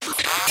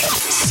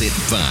Sit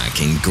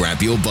back and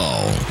grab your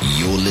bowl.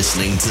 You're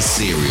listening to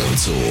Cereal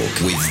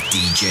Talk with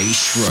DJ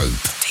Schroep.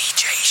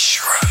 DJ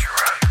Schroep.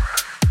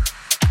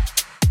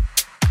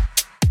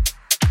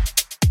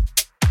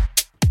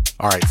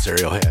 All right,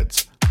 cereal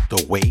heads,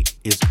 the wait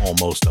is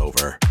almost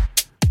over.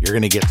 You're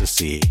going to get to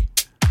see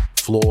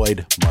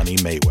Floyd Money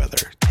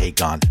Mayweather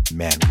take on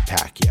Manny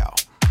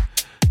Pacquiao.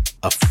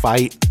 A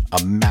fight, a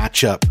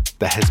matchup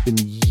that has been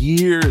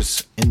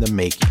years in the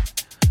making.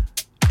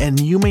 And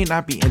you may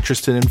not be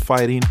interested in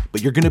fighting,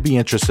 but you're going to be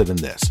interested in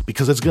this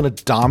because it's going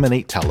to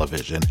dominate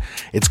television.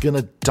 It's going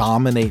to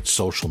dominate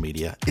social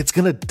media. It's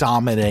going to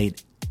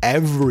dominate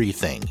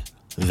everything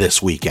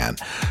this weekend.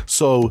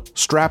 So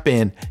strap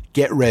in,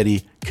 get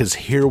ready, because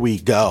here we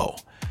go.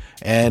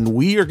 And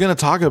we are going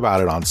to talk about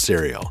it on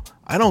Serial.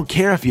 I don't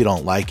care if you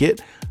don't like it.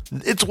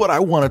 It's what I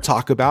want to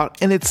talk about,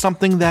 and it's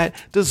something that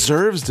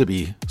deserves to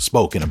be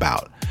spoken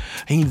about.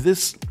 I mean,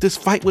 this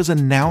fight was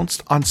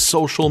announced on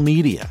social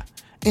media,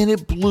 and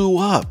it blew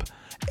up.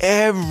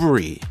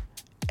 Every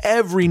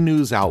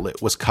news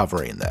outlet was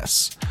covering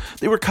this.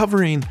 They were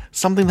covering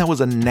something that was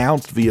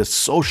announced via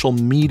social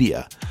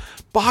media.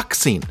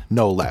 Boxing,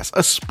 no less,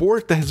 a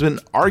sport that has been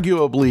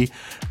arguably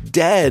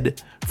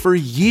dead for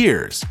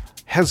years,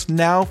 has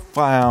now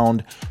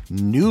found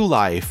new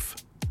life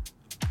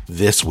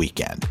this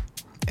weekend.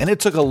 And it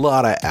took a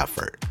lot of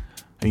effort.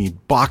 I mean,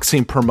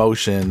 boxing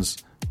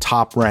promotions,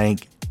 Top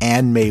Rank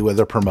and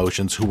Mayweather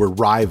Promotions, who were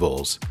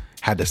rivals,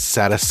 had to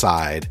set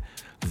aside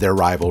their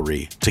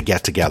rivalry to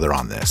get together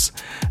on this.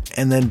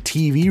 And then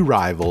TV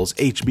rivals,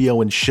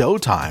 HBO and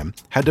Showtime,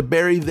 had to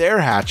bury their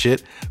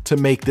hatchet to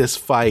make this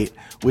fight,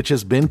 which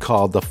has been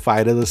called the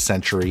fight of the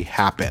century,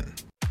 happen.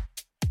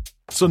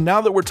 So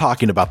now that we're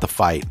talking about the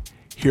fight,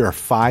 here are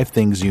 5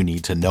 things you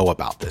need to know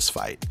about this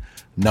fight.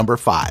 Number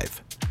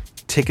 5,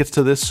 tickets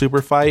to this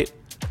super fight,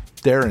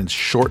 they're in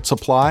short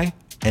supply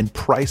and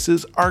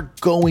prices are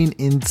going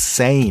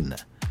insane.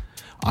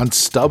 On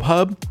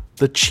StubHub,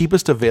 the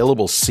cheapest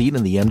available seat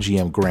in the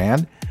MGM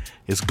Grand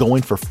is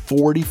going for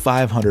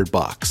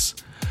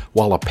 $4,500,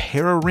 while a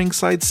pair of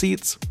ringside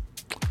seats,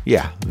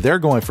 yeah, they're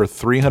going for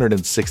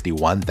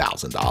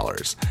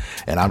 $361,000,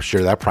 and I'm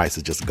sure that price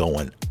is just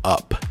going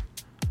up.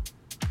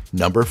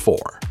 Number 4,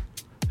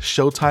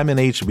 Showtime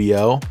and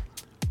HBO,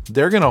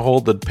 they're going to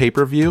hold the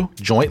pay-per-view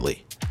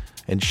jointly,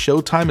 and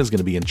Showtime is going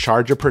to be in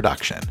charge of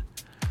production.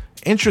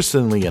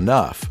 Interestingly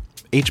enough,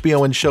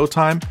 HBO and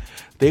Showtime,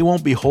 they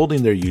won't be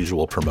holding their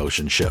usual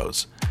promotion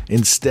shows.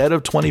 Instead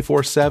of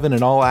 24/7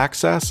 and all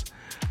access,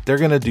 they're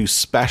going to do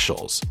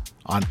specials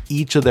on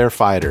each of their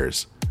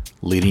fighters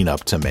leading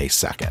up to May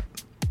 2nd.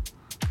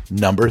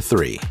 Number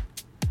 3,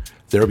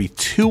 there will be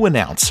 2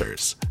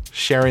 announcers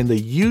sharing the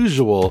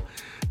usual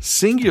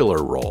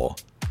singular role,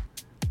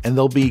 and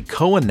they'll be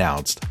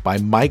co-announced by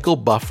Michael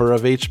Buffer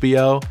of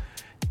HBO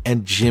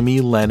and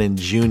Jimmy Lennon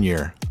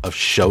Jr. of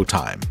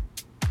Showtime.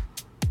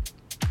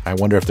 I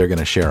wonder if they're going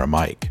to share a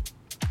mic.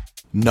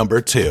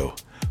 Number 2,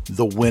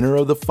 the winner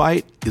of the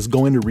fight is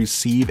going to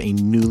receive a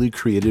newly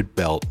created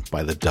belt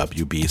by the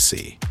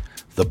WBC.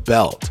 The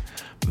belt,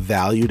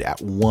 valued at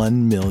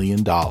 $1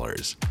 million,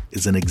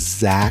 is an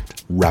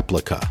exact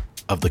replica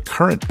of the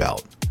current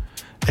belt,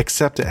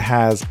 except it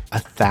has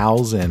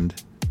 1,000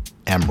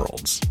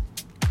 emeralds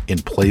in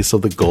place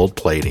of the gold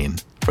plating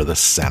for the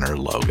center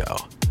logo.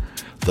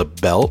 The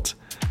belt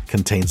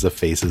contains the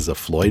faces of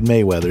Floyd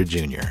Mayweather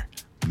Jr.,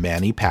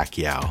 Manny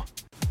Pacquiao,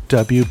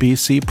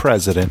 WBC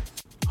President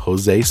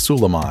Jose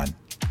Sulaiman,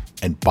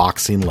 and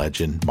boxing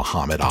legend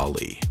Muhammad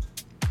Ali.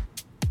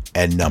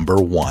 And number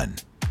 1,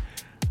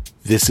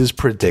 this is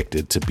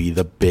predicted to be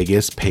the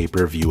biggest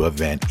pay-per-view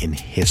event in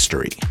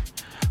history.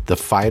 The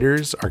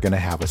fighters are going to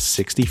have a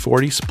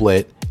 60-40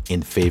 split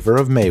in favor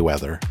of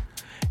Mayweather,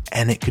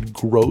 and it could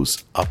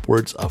gross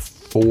upwards of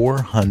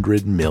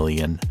 $400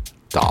 million.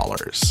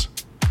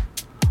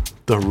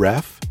 The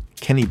ref,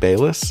 Kenny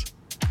Bayless,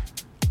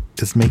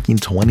 is making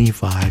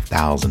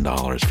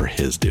 $25,000 for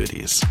his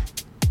duties.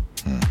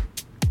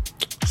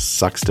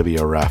 Sucks to be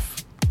a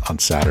ref on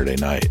Saturday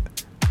night.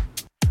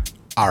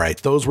 All right,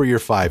 those were your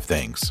 5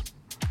 things.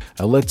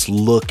 Now let's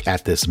look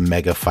at this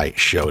mega fight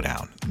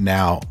showdown.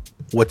 Now,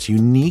 what's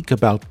unique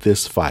about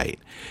this fight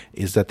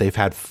is that they've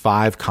had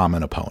 5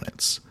 common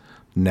opponents.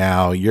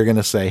 Now, you're going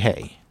to say,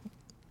 hey,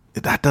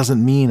 that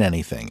doesn't mean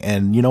anything.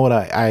 And you know what?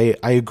 I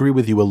agree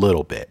with you a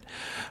little bit.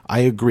 I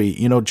agree.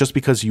 You know, just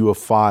because you have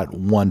fought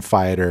one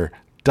fighter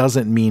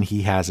doesn't mean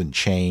he hasn't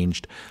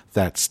changed,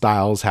 that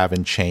styles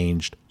haven't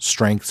changed,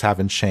 strengths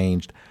haven't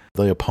changed,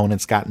 the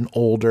opponent's gotten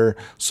older.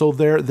 So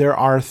there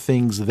are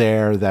things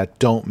there that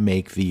don't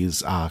make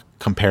these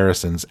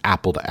comparisons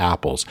apple to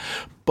apples.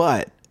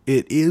 But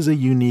it is a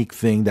unique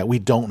thing that we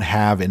don't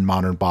have in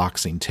modern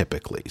boxing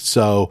typically.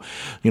 So,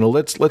 you know,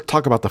 let's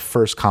talk about the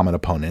first common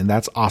opponent, and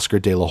that's Oscar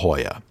De La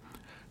Hoya.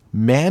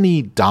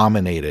 Manny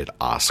dominated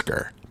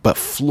Oscar, but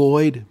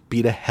Floyd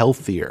beat a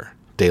healthier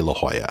De La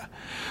Hoya.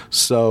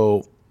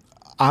 So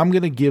I'm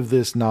going to give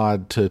this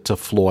nod to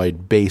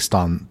Floyd based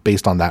on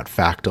that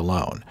fact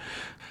alone.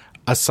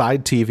 A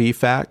side TV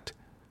fact,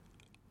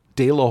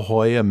 De La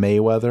Hoya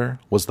Mayweather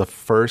was the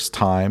first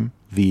time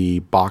the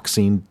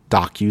boxing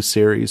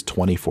docuseries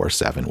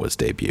 24/7 was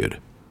debuted.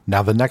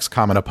 Now, the next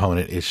common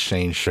opponent is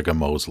Shane Sugar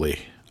Mosley.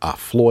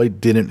 Floyd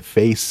didn't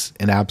face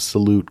an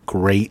absolute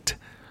great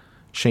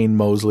Shane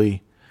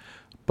Mosley,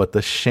 but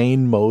the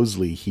Shane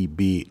Mosley he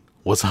beat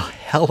was a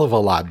hell of a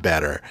lot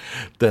better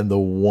than the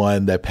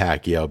one that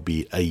Pacquiao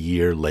beat a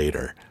year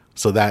later.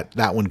 So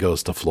that one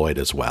goes to Floyd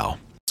as well.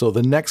 So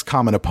the next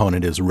common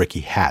opponent is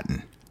Ricky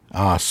Hatton.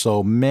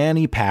 So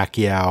Manny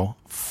Pacquiao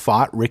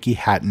fought Ricky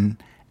Hatton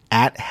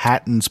at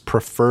Hatton's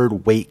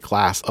preferred weight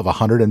class of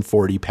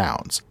 140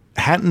 pounds.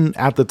 Hatton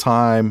at the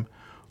time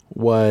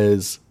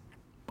was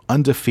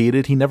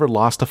undefeated. He never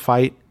lost a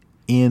fight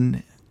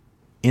in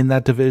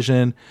that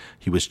division.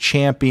 He was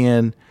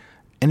champion,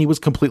 and he was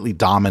completely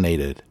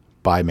dominated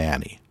by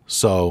Manny.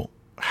 So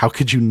how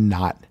could you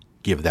not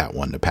give that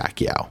one to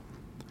Pacquiao?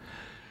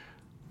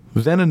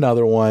 Then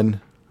another one,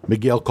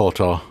 Miguel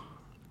Cotto.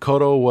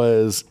 Cotto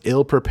was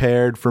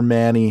ill-prepared for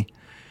Manny.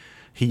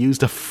 He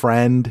used a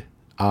friend,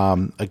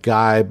 a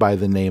guy by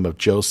the name of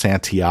Joe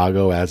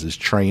Santiago, as his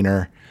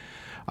trainer.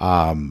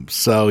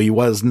 So he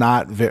was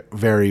not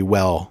very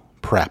well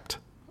prepped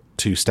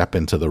to step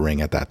into the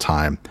ring at that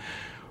time.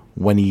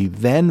 When he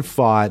then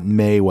fought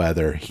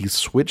Mayweather, he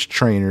switched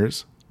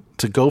trainers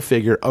to, go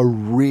figure, a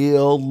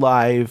real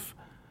live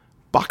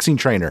boxing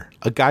trainer,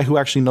 a guy who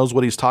actually knows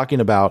what he's talking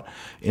about,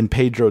 in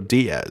Pedro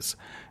Diaz.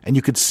 And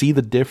you could see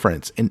the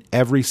difference in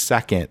every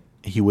second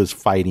he was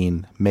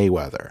fighting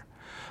Mayweather.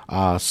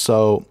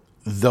 So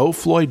though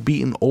Floyd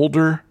beat an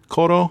older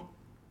Cotto,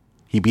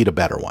 he beat a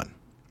better one.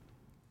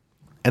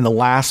 And the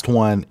last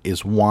one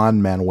is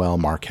Juan Manuel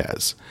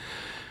Marquez.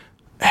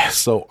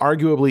 So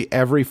arguably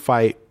every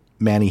fight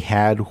Manny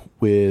had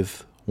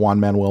with Juan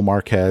Manuel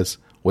Marquez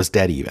was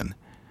dead even.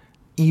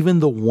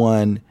 Even the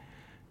one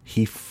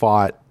he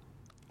fought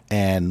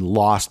and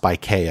lost by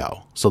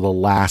KO. So the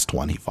last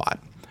one he fought,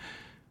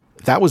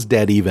 that was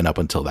dead even up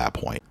until that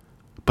point.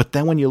 But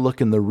then when you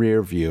look in the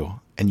rear view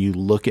and you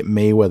look at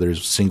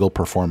Mayweather's single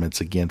performance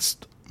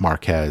against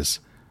Marquez,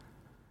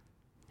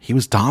 he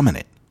was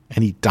dominant,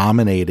 and he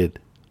dominated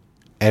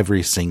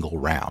every single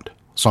round.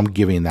 So I'm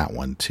giving that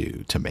one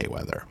to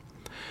Mayweather.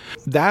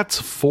 That's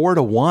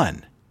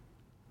 4-1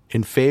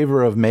 in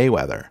favor of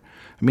Mayweather.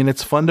 I mean,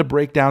 it's fun to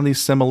break down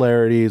these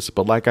similarities,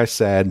 but like I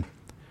said,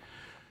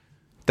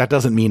 that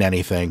doesn't mean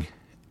anything.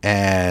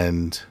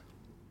 And,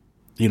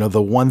 you know,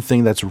 the one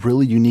thing that's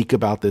really unique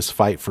about this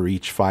fight for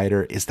each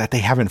fighter is that they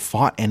haven't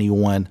fought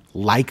anyone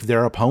like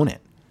their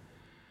opponent.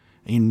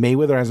 I mean,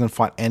 Mayweather hasn't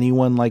fought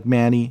anyone like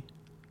Manny,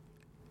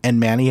 and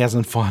Manny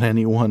hasn't fought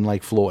anyone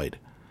like Floyd.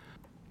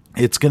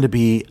 It's going to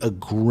be a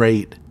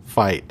great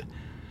fight.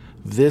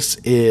 This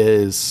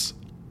is,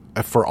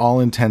 for all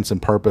intents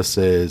and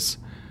purposes,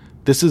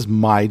 this is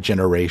my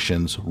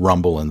generation's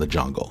Rumble in the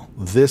Jungle.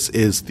 This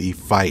is the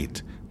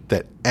fight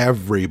that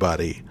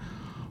everybody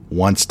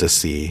wants to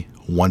see,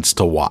 wants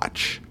to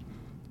watch.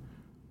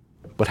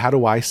 But how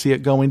do I see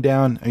it going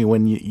down? I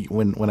mean,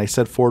 when I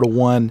said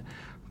 4-1,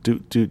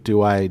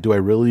 do I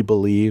really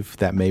believe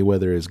that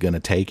Mayweather is going to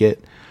take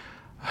it?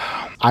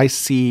 I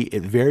see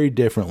it very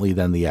differently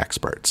than the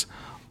experts.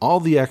 All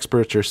the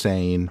experts are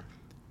saying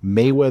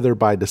Mayweather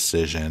by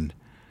decision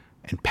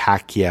and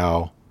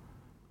Pacquiao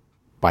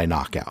by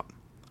knockout.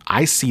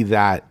 I see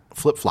that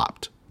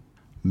flip-flopped.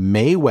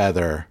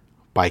 Mayweather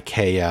by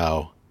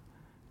KO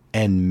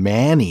and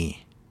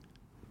Manny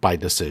by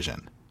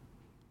decision.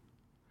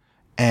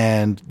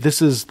 And this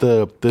is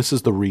the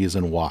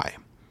reason why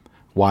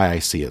I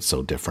see it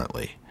so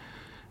differently.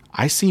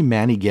 I see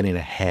Manny getting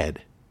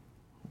ahead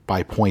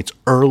by points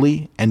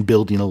early and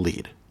building a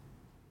lead.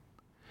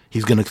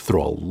 He's going to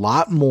throw a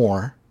lot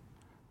more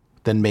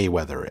than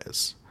Mayweather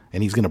is,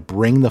 and he's going to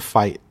bring the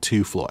fight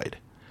to Floyd.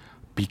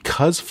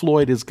 Because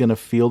Floyd is going to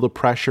feel the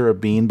pressure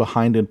of being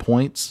behind in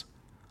points,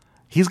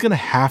 he's going to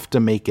have to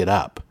make it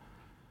up.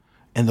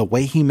 And the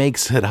way he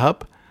makes it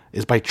up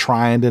is by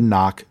trying to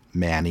knock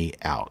Manny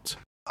out.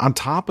 On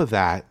top of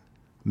that,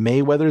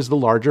 Mayweather is the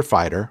larger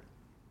fighter.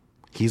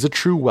 He's a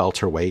true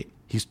welterweight.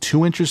 He's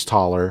 2 inches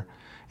taller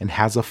and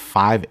has a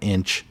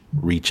 5-inch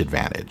reach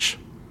advantage.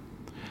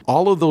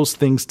 All of those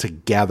things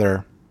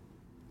together,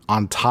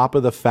 on top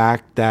of the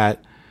fact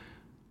that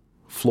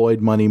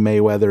Floyd Money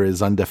Mayweather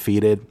is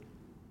undefeated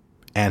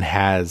and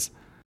has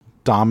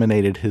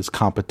dominated his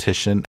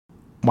competition,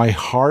 my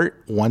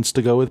heart wants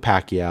to go with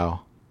Pacquiao,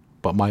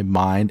 but my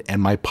mind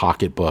and my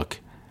pocketbook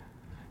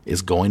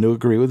is going to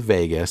agree with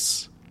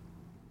Vegas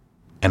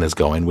and is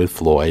going with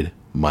Floyd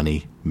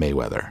Money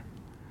Mayweather.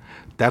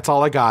 That's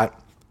all I got.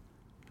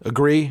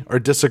 Agree or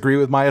disagree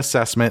with my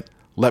assessment?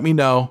 Let me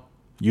know.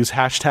 Use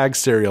hashtag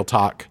cereal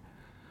talk.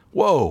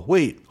 Whoa,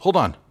 wait, hold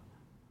on.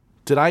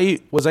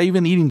 Was I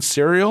even eating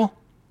cereal?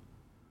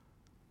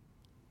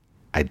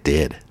 I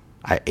did.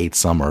 I ate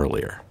some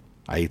earlier.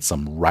 I ate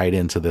some right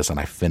into this, and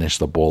I finished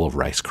the bowl of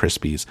Rice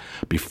Krispies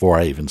before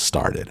I even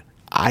started.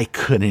 I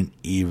couldn't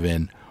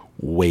even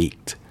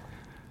wait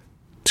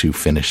to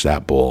finish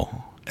that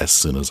bowl as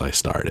soon as I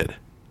started.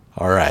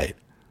 All right.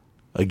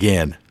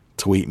 Again,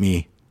 tweet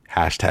me,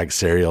 Hashtag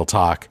Serial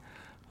Talk.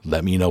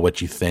 Let me know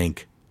what you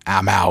think.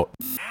 I'm out.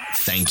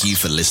 Thank you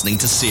for listening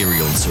to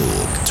Serial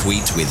Talk.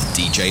 Tweet with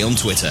DJ on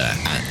Twitter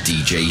at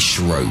DJ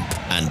Schroep.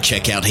 And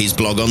check out his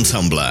blog on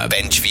Tumblr,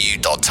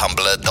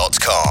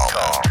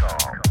 benchview.tumblr.com.